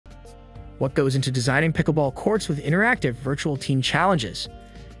what goes into designing pickleball courts with interactive virtual team challenges.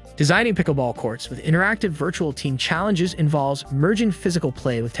 Designing pickleball courts with interactive virtual team challenges involves merging physical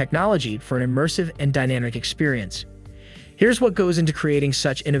play with technology for an immersive and dynamic experience. Here's what goes into creating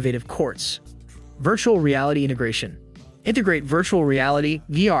such innovative courts. Virtual reality integration. Integrate virtual reality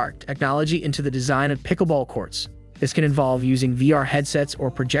 (VR) technology into the design of pickleball courts. This can involve using VR headsets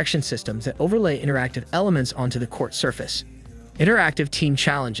or projection systems that overlay interactive elements onto the court surface. Interactive team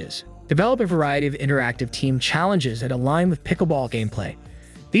challenges. Develop a variety of interactive team challenges that align with pickleball gameplay.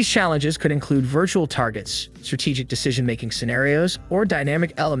 These challenges could include virtual targets, strategic decision-making scenarios, or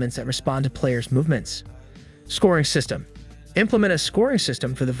dynamic elements that respond to players' movements. Scoring system. Implement a scoring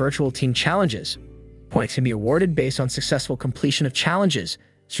system for the virtual team challenges. Points can be awarded based on successful completion of challenges,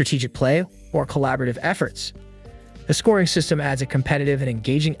 strategic play, or collaborative efforts. The scoring system adds a competitive and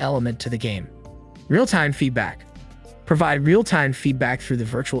engaging element to the game. Real-time feedback. Provide real-time feedback through the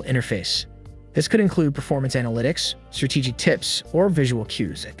virtual interface. This could include performance analytics, strategic tips, or visual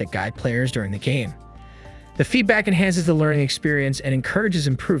cues that guide players during the game. The feedback enhances the learning experience and encourages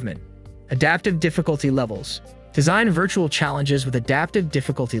improvement. Adaptive difficulty levels. Design virtual challenges with adaptive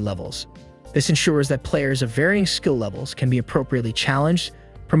difficulty levels. This ensures that players of varying skill levels can be appropriately challenged,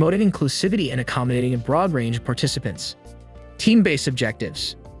 promoting inclusivity and accommodating a broad range of participants. Team-based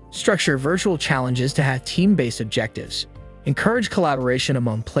objectives. Structure virtual challenges to have team-based objectives. Encourage collaboration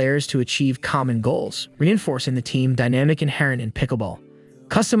among players to achieve common goals, reinforcing the team dynamic inherent in pickleball.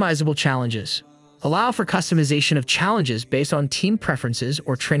 Customizable challenges. Allow for customization of challenges based on team preferences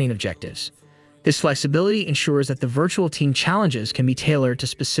or training objectives. This flexibility ensures that the virtual team challenges can be tailored to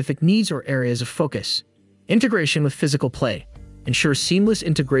specific needs or areas of focus. Integration with physical play. Ensure seamless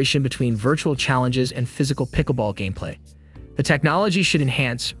integration between virtual challenges and physical pickleball gameplay. The technology should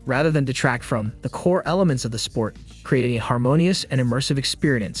enhance, rather than detract from, the core elements of the sport, creating a harmonious and immersive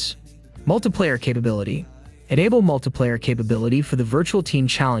experience. Multiplayer capability. Enable multiplayer capability for the virtual team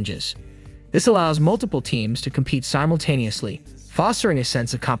challenges. This allows multiple teams to compete simultaneously, fostering a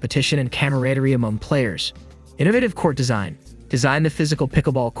sense of competition and camaraderie among players. Innovative court design. Design the physical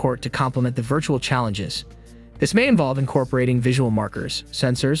pickleball court to complement the virtual challenges. This may involve incorporating visual markers,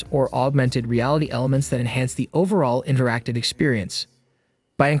 sensors, or augmented reality elements that enhance the overall interactive experience.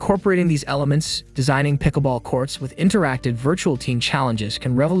 By incorporating these elements, designing pickleball courts with interactive virtual team challenges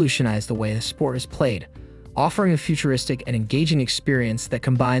can revolutionize the way the sport is played, offering a futuristic and engaging experience that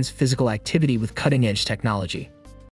combines physical activity with cutting-edge technology.